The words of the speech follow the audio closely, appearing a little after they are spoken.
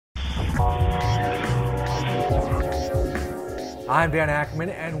I'm Dan Ackerman,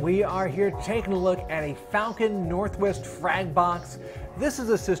 and we are here taking a look at a Falcon Northwest Fragbox. This is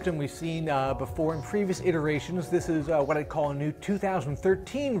a system we've seen before in previous iterations. This is what I'd call a new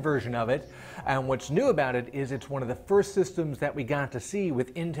 2013 version of it. And what's new about it is it's one of the first systems that we got to see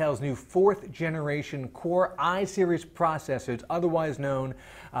with Intel's new 4th generation Core i-series processors, otherwise known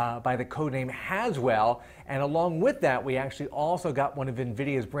by the codename Haswell. And along with that, we actually also got one of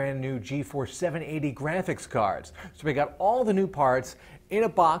NVIDIA's brand new GeForce 780 graphics cards. So we got all the new parts in a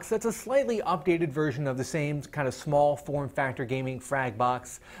box that's a slightly updated version of the same kind of small form factor gaming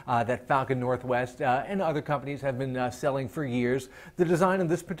Fragbox that Falcon Northwest and other companies have been selling for years. The design of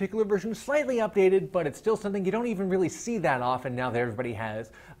this particular version is slightly updated, but it's still something you don't even really see that often now that everybody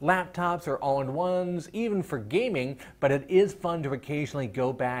has laptops or all-in-ones, even for gaming. But it is fun to occasionally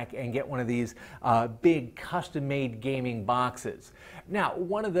go back and get one of these big custom-made gaming boxes. Now,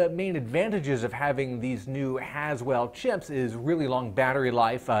 one of the main advantages of having these new Haswell chips is really long battery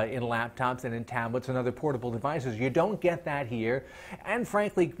life in laptops and in tablets and other portable devices. You don't get that here. And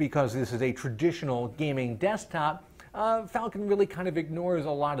frankly, because this is a traditional gaming desktop, Falcon really kind of ignores a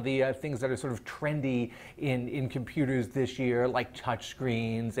lot of the things that are sort of trendy in computers this year, like touch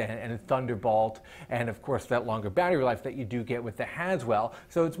screens and Thunderbolt, and of course that longer battery life that you do get with the Haswell.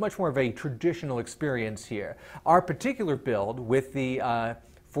 So it's much more of a traditional experience here. Our particular build with the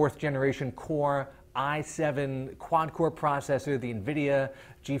 4th generation Core i7 quad-core processor, the NVIDIA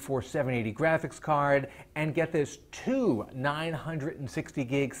GeForce 780 graphics card, and get this, 2 960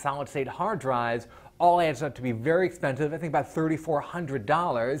 gig solid-state hard drives, all adds up to be very expensive. I think about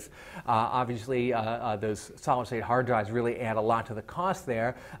 $3,400. Obviously, those solid-state hard drives really add a lot to the cost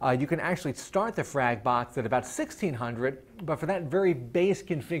there. You can actually start the Fragbox at about $1,600, but for that very base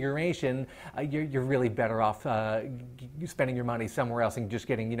configuration, you're really better off spending your money somewhere else and just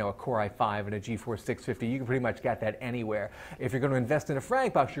getting, a Core i5 and a GeForce 650. You can pretty much get that anywhere. If you're going to invest in a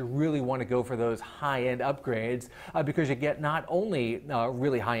Fragbox, you really want to go for those high-end upgrades because you get not only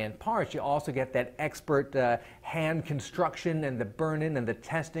really high-end parts, you also get that expert hand construction and the burn-in and the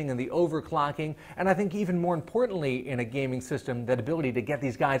testing and the overclocking, and I think even more importantly in a gaming system, that ability to get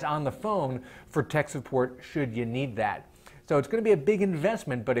these guys on the phone for tech support should you need that. So it's going to be a big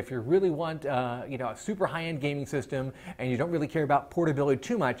investment, but if you really want, a super high-end gaming system and you don't really care about portability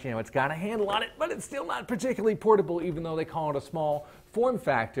too much, it's got a handle on it, but it's still not particularly portable, even though they call it a small form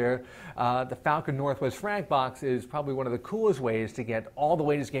factor. The Falcon Northwest Fragbox is probably one of the coolest ways to get all the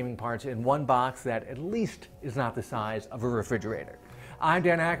latest gaming parts in one box that at least is not the size of a refrigerator. I'm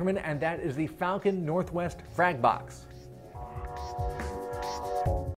Dan Ackerman, and that is the Falcon Northwest Fragbox.